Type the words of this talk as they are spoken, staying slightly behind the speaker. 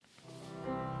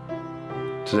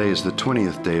Today is the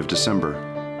 20th day of December,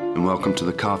 and welcome to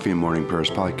the Coffee and Morning Prayers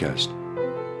podcast.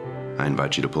 I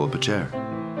invite you to pull up a chair,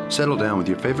 settle down with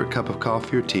your favorite cup of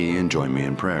coffee or tea, and join me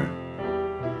in prayer.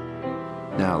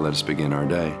 Now let us begin our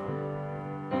day.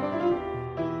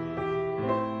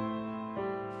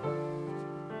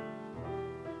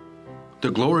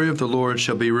 The glory of the Lord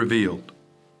shall be revealed,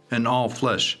 and all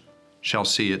flesh shall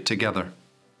see it together.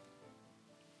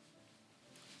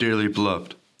 Dearly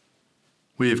beloved,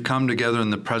 we have come together in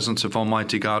the presence of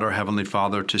Almighty God, our Heavenly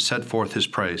Father, to set forth His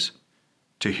praise,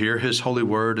 to hear His holy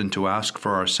word, and to ask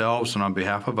for ourselves and on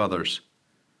behalf of others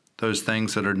those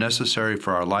things that are necessary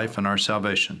for our life and our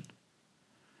salvation,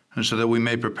 and so that we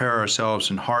may prepare ourselves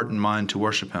in heart and mind to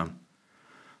worship Him.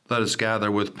 Let us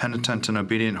gather with penitent and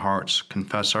obedient hearts,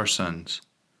 confess our sins,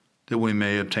 that we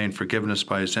may obtain forgiveness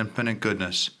by His infinite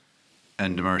goodness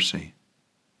and mercy.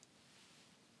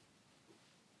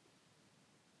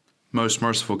 Most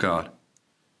merciful God,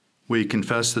 we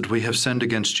confess that we have sinned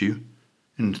against you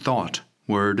in thought,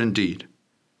 word, and deed,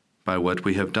 by what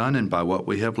we have done and by what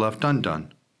we have left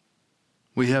undone.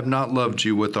 We have not loved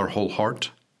you with our whole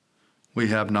heart. We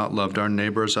have not loved our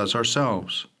neighbors as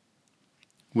ourselves.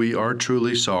 We are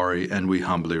truly sorry, and we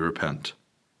humbly repent.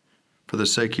 For the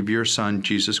sake of your Son,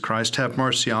 Jesus Christ, have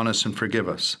mercy on us and forgive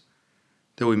us,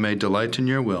 that we may delight in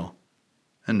your will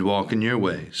and walk in your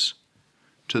ways,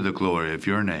 to the glory of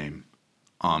your name.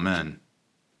 Amen.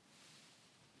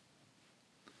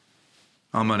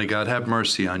 Almighty God, have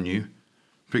mercy on you,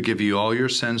 forgive you all your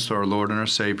sins through our Lord and our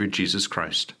Savior, Jesus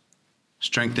Christ,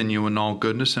 strengthen you in all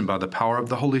goodness, and by the power of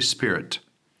the Holy Spirit,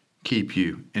 keep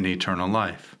you in eternal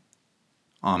life.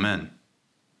 Amen.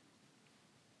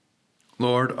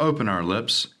 Lord, open our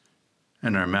lips,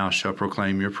 and our mouth shall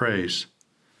proclaim your praise.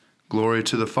 Glory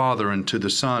to the Father, and to the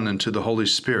Son, and to the Holy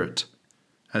Spirit,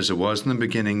 as it was in the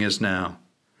beginning, is now,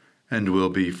 and will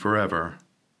be forever.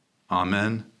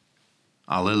 Amen.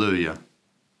 Alleluia.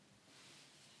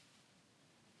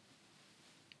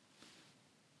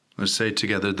 Let's say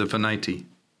together the Venite.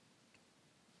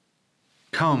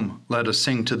 Come, let us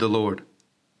sing to the Lord.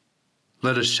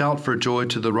 Let us shout for joy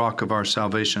to the rock of our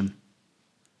salvation.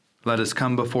 Let us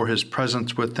come before his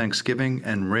presence with thanksgiving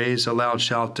and raise a loud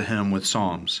shout to him with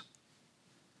psalms.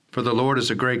 For the Lord is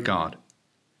a great God,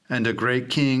 and a great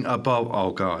King above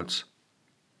all gods.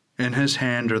 In his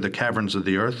hand are the caverns of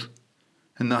the earth,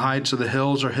 and the heights of the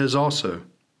hills are his also.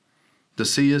 The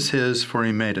sea is his, for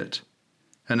he made it,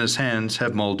 and his hands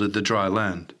have molded the dry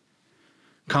land.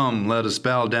 Come, let us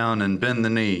bow down and bend the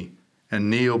knee, and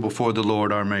kneel before the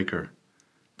Lord our Maker.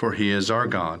 For he is our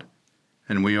God,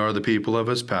 and we are the people of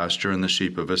his pasture and the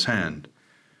sheep of his hand.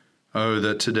 Oh,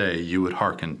 that today you would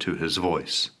hearken to his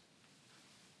voice.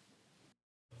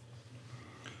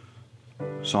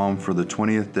 Psalm for the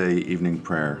 20th day evening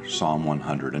prayer, Psalm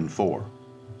 104.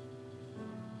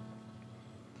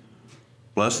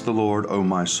 Bless the Lord, O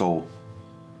my soul.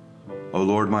 O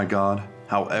Lord my God,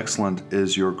 how excellent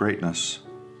is your greatness!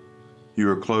 You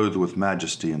are clothed with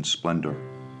majesty and splendor.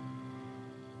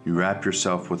 You wrap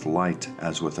yourself with light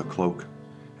as with a cloak,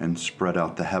 and spread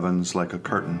out the heavens like a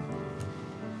curtain.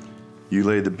 You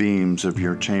lay the beams of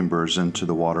your chambers into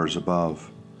the waters above.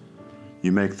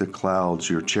 You make the clouds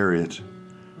your chariot.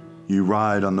 You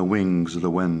ride on the wings of the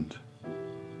wind.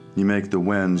 You make the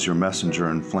winds your messenger,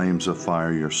 and flames of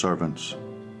fire your servants.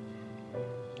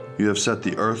 You have set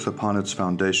the earth upon its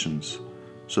foundations,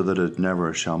 so that it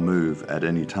never shall move at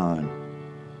any time.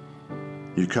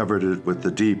 You covered it with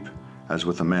the deep as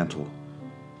with a mantle.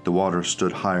 The waters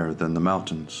stood higher than the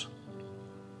mountains.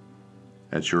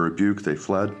 At your rebuke they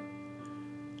fled.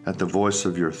 At the voice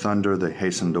of your thunder they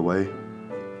hastened away.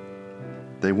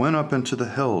 They went up into the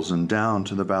hills and down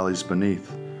to the valleys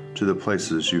beneath, to the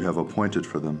places you have appointed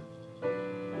for them.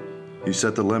 You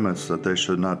set the limits that they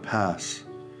should not pass,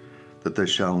 that they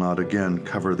shall not again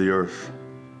cover the earth.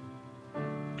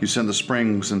 You send the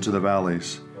springs into the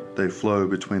valleys, they flow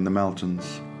between the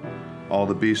mountains. All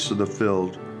the beasts of the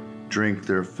field drink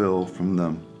their fill from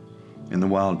them, and the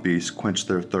wild beasts quench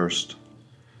their thirst.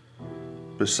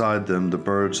 Beside them the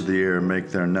birds of the air make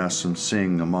their nests and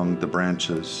sing among the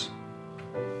branches.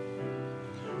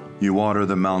 You water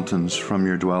the mountains from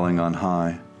your dwelling on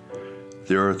high.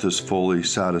 The earth is fully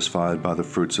satisfied by the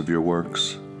fruits of your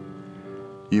works.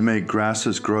 You make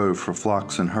grasses grow for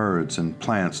flocks and herds, and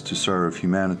plants to serve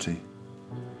humanity,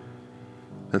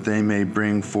 that they may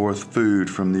bring forth food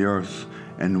from the earth,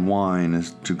 and wine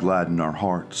is to gladden our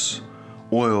hearts,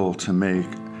 oil to make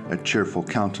a cheerful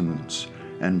countenance,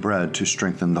 and bread to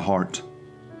strengthen the heart.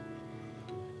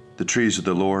 The trees of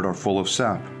the Lord are full of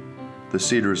sap, the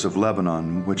cedars of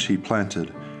Lebanon which he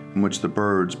planted, in which the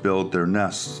birds build their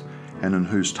nests, and in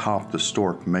whose top the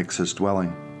stork makes his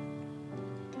dwelling.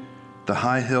 The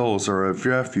high hills are a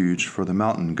refuge for the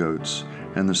mountain goats,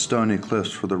 and the stony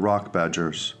cliffs for the rock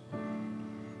badgers.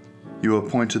 You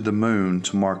appointed the moon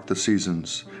to mark the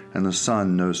seasons, and the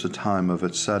sun knows the time of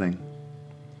its setting.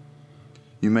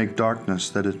 You make darkness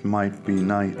that it might be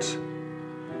night,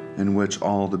 in which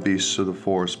all the beasts of the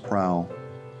forest prowl.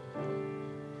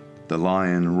 The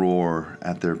lion roar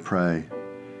at their prey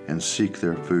and seek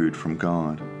their food from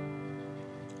God.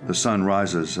 The sun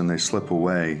rises and they slip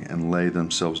away and lay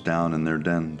themselves down in their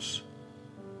dens.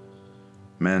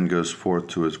 Man goes forth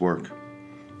to his work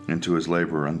and to his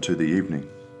labor unto the evening.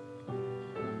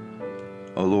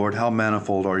 O Lord, how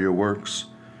manifold are your works!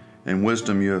 In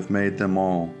wisdom you have made them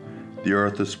all. The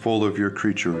earth is full of your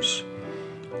creatures.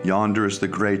 Yonder is the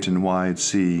great and wide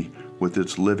sea, with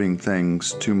its living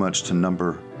things too much to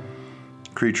number,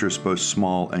 creatures both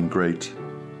small and great.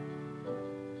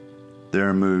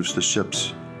 There moves the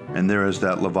ships, and there is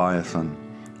that Leviathan,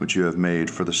 which you have made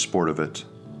for the sport of it.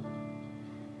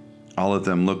 All of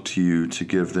them look to you to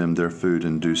give them their food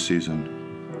in due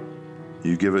season.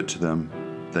 You give it to them,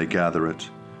 they gather it.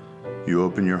 You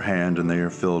open your hand, and they are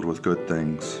filled with good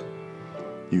things.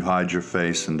 You hide your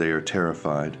face, and they are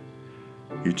terrified.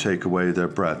 You take away their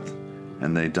breath,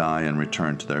 and they die and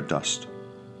return to their dust.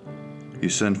 You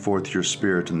send forth your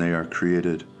spirit, and they are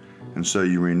created, and so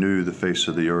you renew the face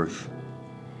of the earth.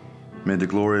 May the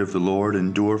glory of the Lord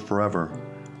endure forever.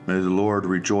 May the Lord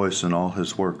rejoice in all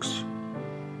his works.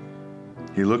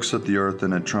 He looks at the earth,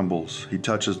 and it trembles. He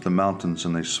touches the mountains,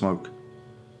 and they smoke.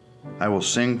 I will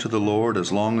sing to the Lord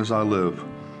as long as I live.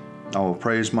 I will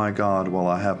praise my God while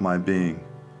I have my being.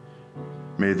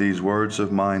 May these words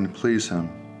of mine please him.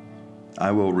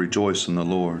 I will rejoice in the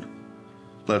Lord.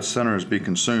 Let sinners be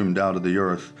consumed out of the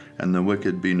earth, and the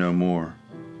wicked be no more.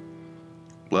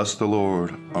 Bless the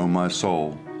Lord, O my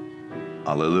soul.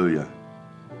 Alleluia.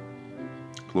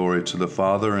 Glory to the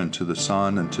Father, and to the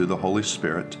Son, and to the Holy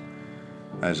Spirit,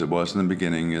 as it was in the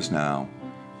beginning, is now,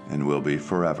 and will be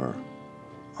forever.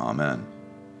 Amen.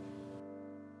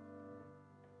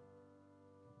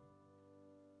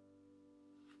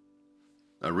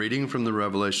 A reading from the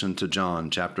Revelation to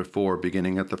John, chapter 4,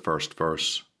 beginning at the first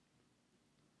verse.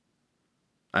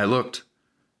 I looked,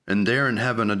 and there in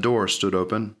heaven a door stood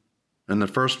open, and the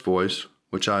first voice,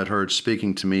 which I had heard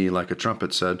speaking to me like a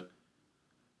trumpet, said,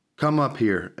 Come up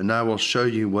here, and I will show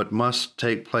you what must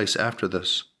take place after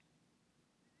this.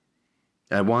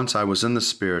 At once I was in the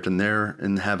Spirit, and there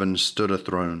in heaven stood a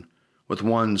throne, with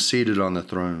one seated on the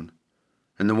throne.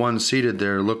 And the one seated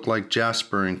there looked like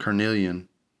jasper and carnelian.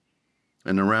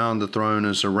 And around the throne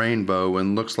is a rainbow,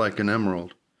 and looks like an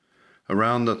emerald.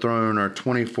 Around the throne are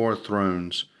 24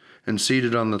 thrones, and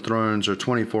seated on the thrones are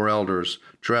 24 elders,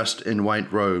 dressed in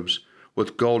white robes,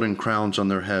 with golden crowns on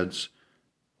their heads.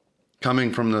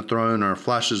 Coming from the throne are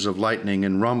flashes of lightning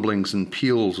and rumblings and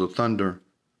peals of thunder.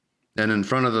 And in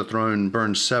front of the throne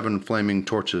burn 7 flaming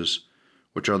torches,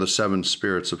 which are the 7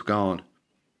 spirits of God.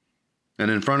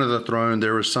 And in front of the throne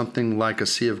there is something like a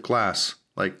sea of glass,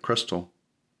 like crystal.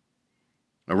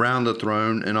 Around the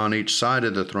throne and on each side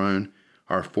of the throne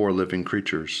are 4 living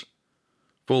creatures,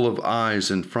 full of eyes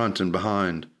in front and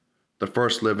behind. The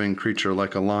first living creature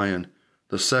like a lion,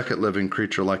 the second living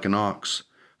creature like an ox,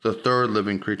 the third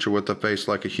living creature with a face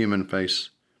like a human face,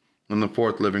 and the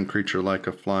fourth living creature like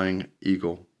a flying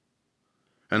eagle.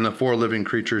 And the 4 living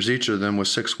creatures, each of them with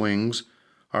 6 wings,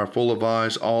 are full of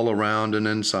eyes all around and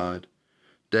inside.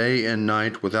 Day and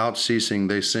night without ceasing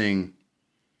they sing,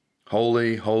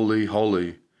 Holy, holy,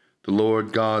 holy, the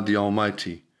Lord God the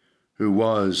Almighty, who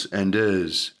was and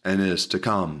is to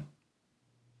come.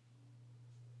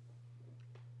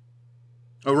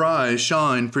 Arise,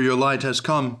 shine, for your light has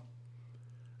come,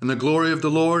 and the glory of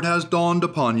the Lord has dawned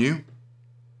upon you.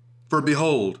 For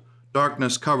behold,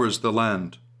 darkness covers the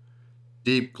land.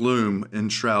 Deep gloom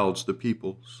enshrouds the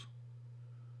peoples.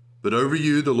 But over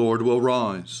you the Lord will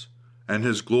rise, and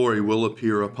his glory will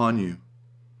appear upon you.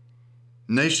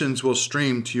 Nations will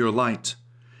stream to your light,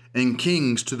 and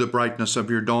kings to the brightness of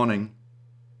your dawning.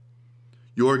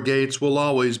 Your gates will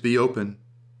always be open.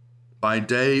 By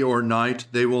day or night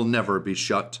they will never be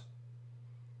shut.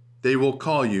 They will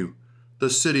call you the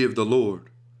city of the Lord,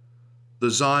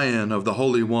 the Zion of the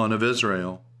Holy One of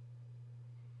Israel.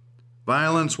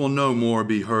 Violence will no more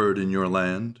be heard in your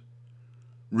land,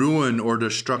 ruin or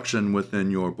destruction within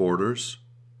your borders.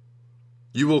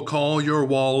 You will call your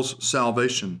walls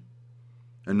salvation,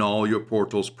 and all your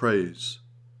portals praise.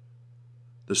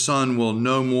 The sun will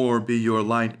no more be your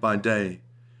light by day.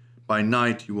 By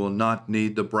night you will not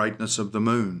need the brightness of the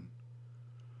moon.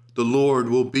 The Lord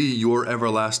will be your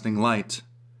everlasting light,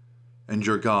 and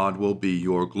your God will be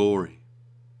your glory.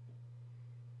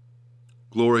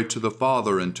 Glory to the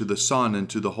Father, and to the Son, and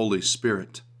to the Holy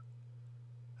Spirit,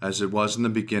 as it was in the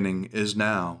beginning, is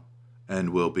now, and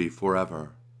will be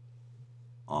forever.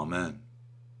 Amen.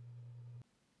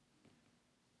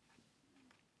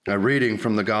 A reading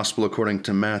from the Gospel according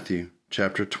to Matthew,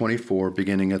 chapter 24,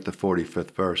 beginning at the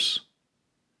 45th verse.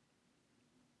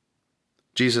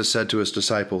 Jesus said to his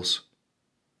disciples,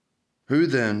 "Who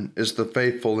then is the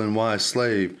faithful and wise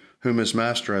slave whom his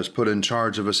master has put in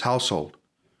charge of his household,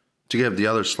 to give the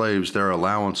other slaves their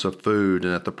allowance of food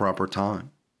and at the proper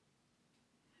time?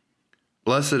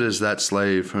 Blessed is that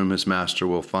slave whom his master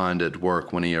will find at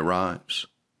work when he arrives.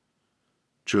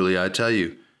 Truly I tell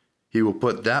you, he will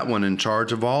put that one in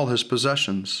charge of all his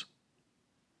possessions.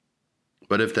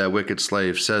 But if that wicked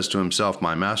slave says to himself,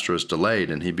 'My master is delayed,'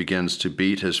 and he begins to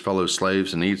beat his fellow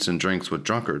slaves and eats and drinks with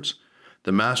drunkards,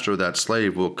 the master of that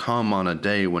slave will come on a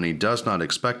day when he does not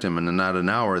expect him, and at an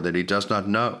hour that he does not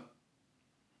know.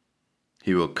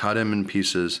 He will cut him in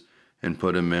pieces and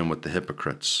put him in with the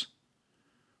hypocrites,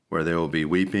 where there will be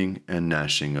weeping and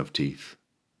gnashing of teeth."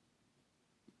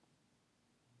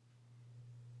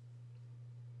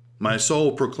 My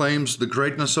soul proclaims the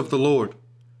greatness of the Lord.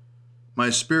 My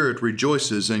spirit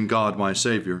rejoices in God my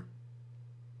Savior.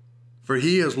 For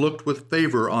he has looked with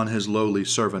favor on his lowly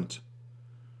servant.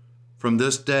 From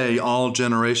this day all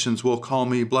generations will call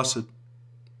me blessed.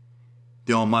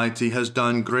 The Almighty has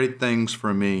done great things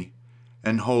for me,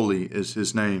 and holy is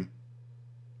his name.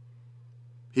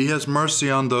 He has mercy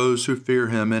on those who fear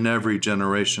him in every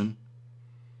generation.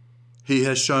 He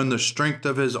has shown the strength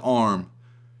of his arm.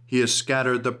 He has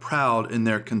scattered the proud in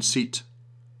their conceit.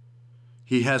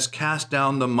 He has cast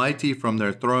down the mighty from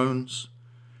their thrones,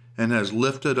 and has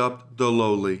lifted up the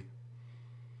lowly.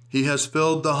 He has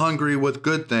filled the hungry with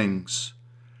good things,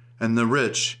 and the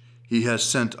rich he has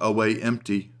sent away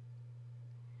empty.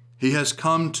 He has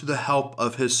come to the help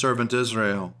of his servant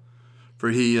Israel,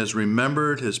 for he has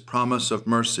remembered his promise of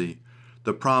mercy,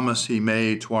 the promise he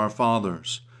made to our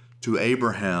fathers, to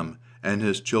Abraham and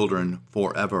his children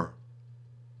forever.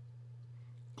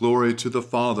 Glory to the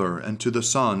Father, and to the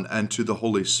Son, and to the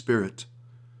Holy Spirit,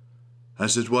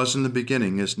 as it was in the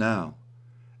beginning, is now,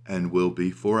 and will be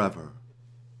forever.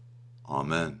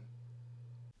 Amen.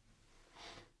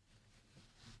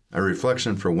 A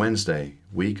reflection for Wednesday,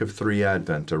 week of 3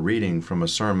 Advent, a reading from a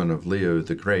sermon of Leo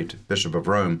the Great, Bishop of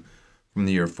Rome, from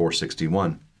the year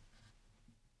 461.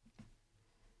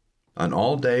 On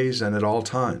all days and at all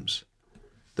times,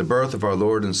 the birth of our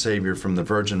Lord and Savior from the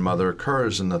Virgin Mother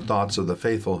occurs in the thoughts of the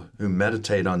faithful who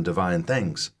meditate on divine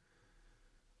things,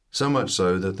 so much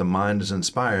so that the mind is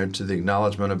inspired to the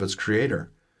acknowledgement of its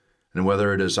Creator, and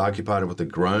whether it is occupied with the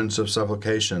groans of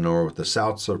supplication or with the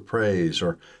shouts of praise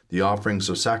or the offerings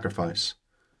of sacrifice,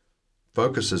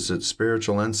 focuses its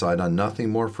spiritual insight on nothing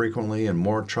more frequently and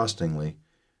more trustingly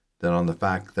than on the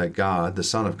fact that God, the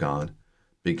Son of God,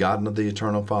 begotten of the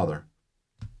Eternal Father,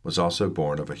 was also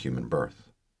born of a human birth.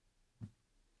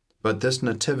 But this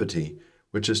nativity,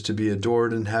 which is to be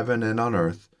adored in heaven and on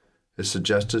earth, is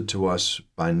suggested to us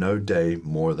by no day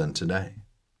more than today.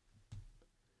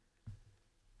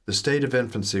 The state of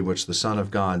infancy which the Son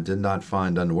of God did not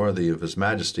find unworthy of his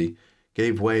majesty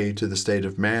gave way to the state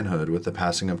of manhood with the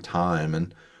passing of time,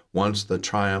 and once the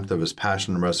triumph of his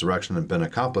passion and resurrection had been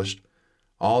accomplished,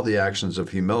 all the actions of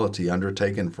humility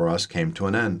undertaken for us came to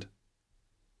an end.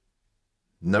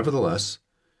 Nevertheless,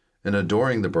 in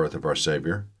adoring the birth of our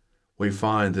Savior, we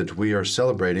find that we are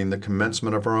celebrating the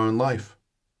commencement of our own life.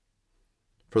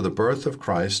 For the birth of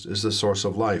Christ is the source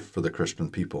of life for the Christian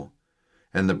people,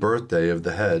 and the birthday of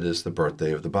the head is the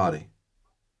birthday of the body.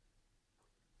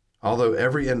 Although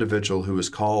every individual who is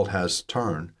called has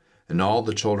turn, and all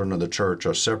the children of the church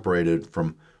are separated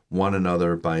from one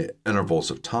another by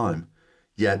intervals of time,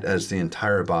 yet as the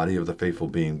entire body of the faithful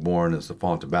being born as the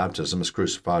font of baptism is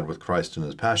crucified with Christ in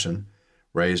his passion,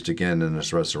 raised again in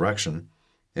his resurrection,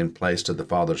 and placed at the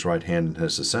Father's right hand in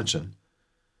his ascension,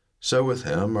 so with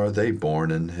him are they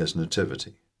born in his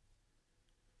nativity.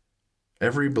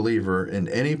 Every believer in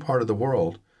any part of the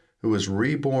world who is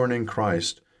reborn in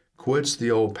Christ quits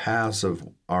the old paths of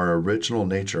our original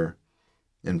nature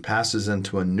and passes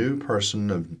into a new person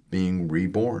of being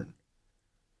reborn.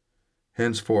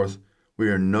 Henceforth, we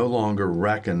are no longer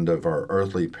reckoned of our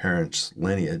earthly parents'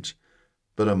 lineage,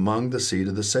 but among the seed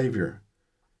of the Savior,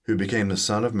 who became the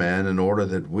Son of Man in order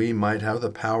that we might have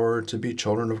the power to be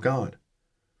children of God.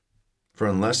 For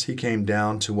unless he came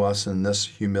down to us in this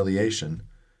humiliation,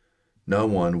 no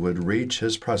one would reach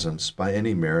his presence by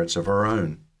any merits of our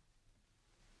own.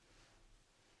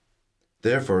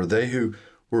 Therefore, they who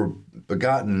were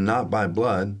begotten not by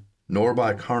blood, nor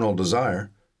by carnal desire,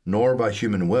 nor by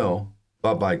human will,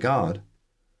 but by God,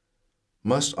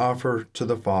 must offer to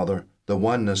the Father the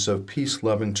oneness of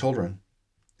peace-loving children,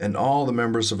 and all the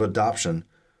members of adoption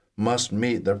must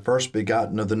meet the first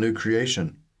begotten of the new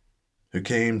creation, who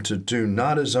came to do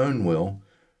not his own will,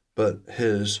 but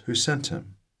his who sent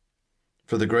him.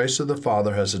 For the grace of the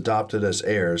Father has adopted as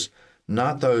heirs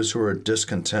not those who are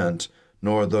discontent,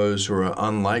 nor those who are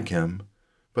unlike him,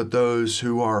 but those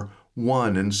who are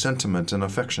one in sentiment and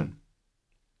affection.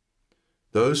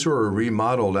 Those who are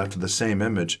remodeled after the same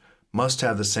image must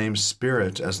have the same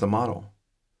spirit as the model.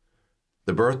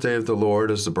 The birthday of the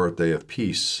Lord is the birthday of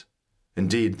peace.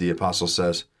 Indeed, the apostle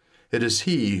says, "It is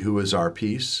he who is our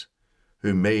peace,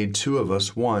 who made two of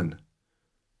us one,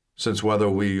 since whether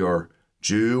we are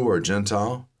Jew or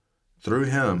Gentile, through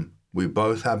him we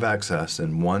both have access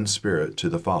in one Spirit to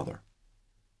the Father."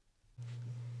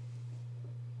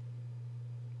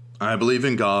 I believe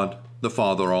in God, the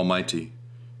Father Almighty,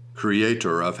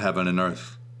 creator of heaven and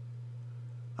earth.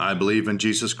 I believe in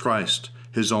Jesus Christ,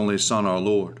 his only Son, our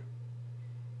Lord.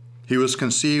 He was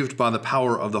conceived by the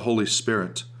power of the Holy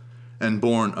Spirit and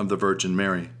born of the Virgin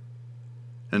Mary,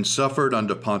 and suffered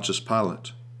under Pontius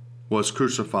Pilate, was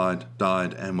crucified,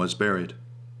 died, and was buried.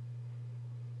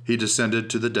 He descended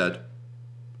to the dead.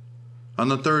 On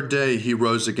the third day he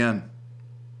rose again.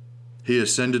 He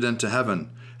ascended into heaven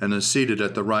and is seated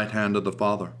at the right hand of the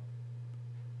Father.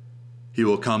 He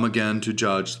will come again to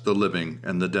judge the living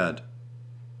and the dead.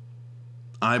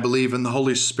 I believe in the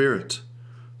Holy Spirit,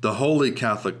 the Holy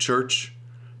Catholic Church,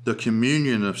 the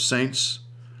communion of saints,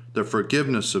 the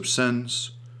forgiveness of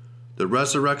sins, the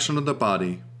resurrection of the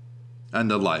body,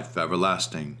 and the life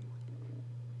everlasting.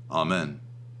 Amen.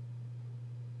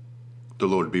 The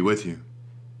Lord be with you,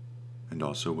 and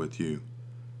also with you.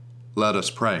 Let us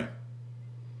pray.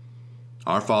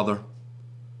 Our Father,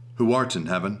 who art in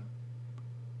heaven,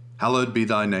 hallowed be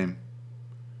thy name.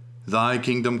 Thy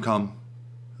kingdom come,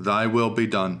 thy will be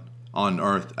done, on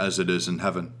earth as it is in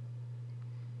heaven.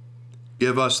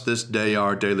 Give us this day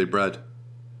our daily bread,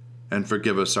 and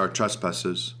forgive us our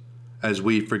trespasses, as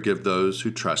we forgive those who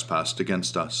trespass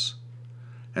against us.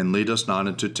 And lead us not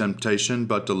into temptation,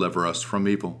 but deliver us from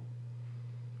evil.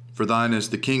 For thine is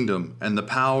the kingdom, and the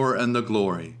power, and the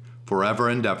glory, forever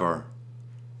and ever.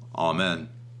 Amen.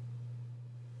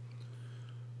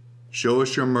 Show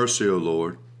us your mercy, O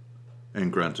Lord,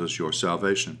 and grant us your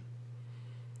salvation.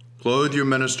 Clothe your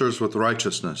ministers with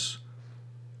righteousness.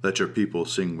 Let your people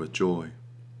sing with joy.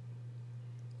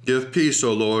 Give peace,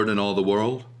 O Lord, in all the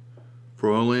world, for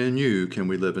only in you can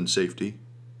we live in safety.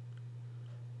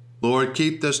 Lord,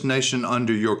 keep this nation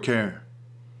under your care,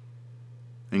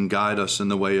 and guide us in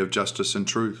the way of justice and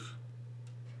truth.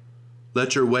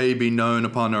 Let your way be known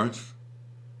upon earth,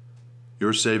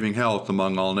 your saving health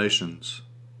among all nations.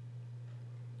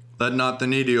 Let not the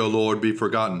needy, O Lord, be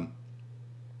forgotten,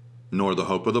 nor the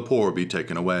hope of the poor be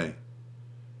taken away.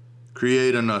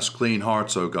 Create in us clean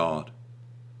hearts, O God,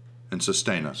 and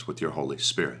sustain us with your Holy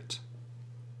Spirit.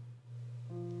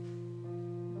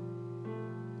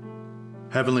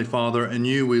 Heavenly Father, in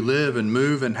you we live and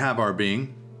move and have our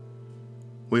being.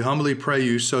 We humbly pray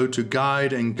you so to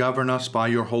guide and govern us by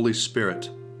your Holy Spirit,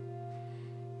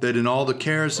 that in all the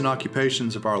cares and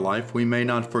occupations of our life we may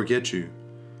not forget you,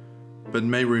 but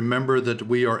may remember that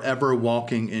we are ever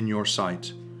walking in your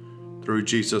sight, through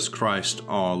Jesus Christ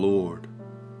our Lord.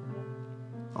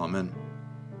 Amen.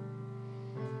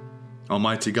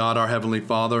 Almighty God, our Heavenly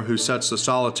Father, who sets the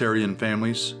solitary in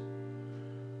families,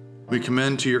 we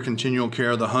commend to your continual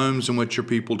care the homes in which your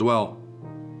people dwell.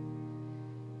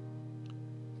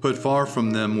 Put far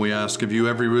from them, we ask of you,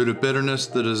 every root of bitterness,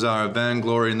 the desire of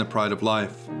vainglory, and the pride of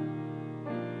life.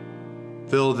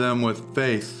 Fill them with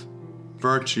faith,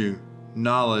 virtue,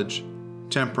 knowledge,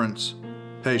 temperance,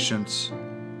 patience,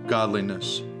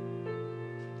 godliness.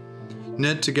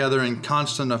 Knit together in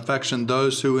constant affection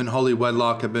those who in holy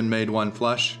wedlock have been made one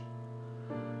flesh.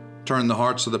 Turn the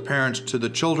hearts of the parents to the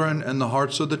children, and the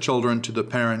hearts of the children to the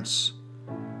parents,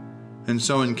 and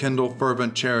so enkindle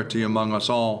fervent charity among us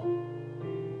all,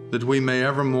 that we may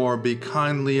evermore be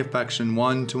kindly affection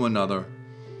one to another,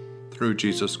 through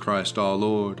Jesus Christ our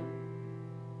Lord.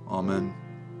 Amen.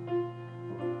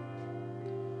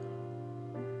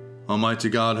 Almighty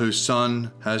God, whose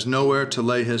Son has nowhere to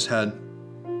lay his head,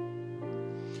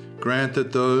 grant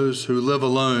that those who live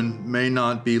alone may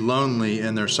not be lonely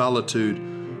in their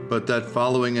solitude, but that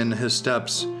following in his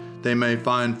steps, they may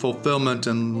find fulfillment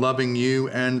in loving you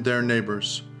and their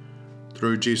neighbors,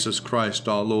 through Jesus Christ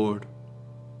our Lord.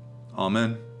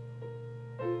 Amen.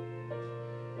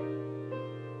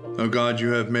 O God, you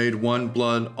have made one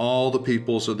blood all the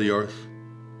peoples of the earth.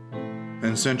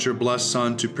 and sent your blessed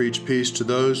Son to preach peace to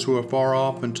those who are far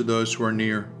off and to those who are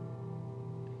near.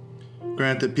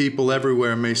 Grant that people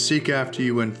everywhere may seek after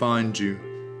you and find you.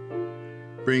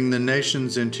 Bring the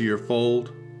nations into your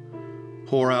fold.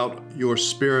 Pour out your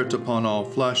Spirit upon all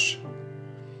flesh,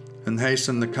 and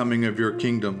hasten the coming of your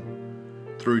kingdom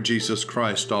through Jesus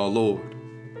Christ our Lord.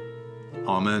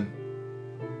 Amen.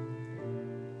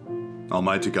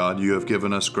 Almighty God, you have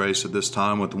given us grace at this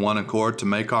time with one accord to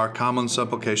make our common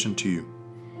supplication to you.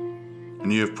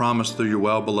 And you have promised through your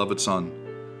well-beloved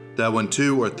Son that when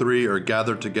 2 or 3 are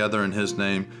gathered together in his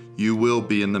name, you will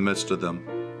be in the midst of them.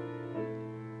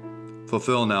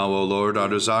 Fulfill now, O Lord, our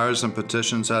desires and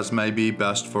petitions as may be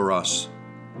best for us,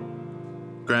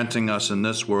 granting us in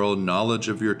this world knowledge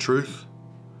of your truth,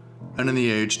 and in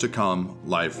the age to come,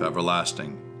 life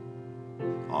everlasting.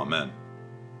 Amen.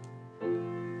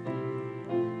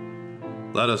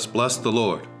 Let us bless the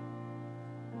Lord.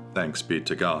 Thanks be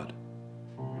to God.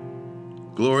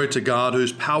 Glory to God,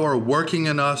 whose power working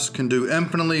in us can do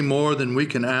infinitely more than we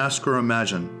can ask or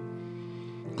imagine.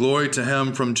 Glory to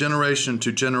him from generation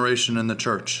to generation in the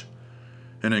church,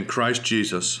 and in Christ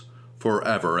Jesus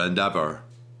forever and ever.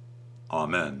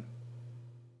 Amen.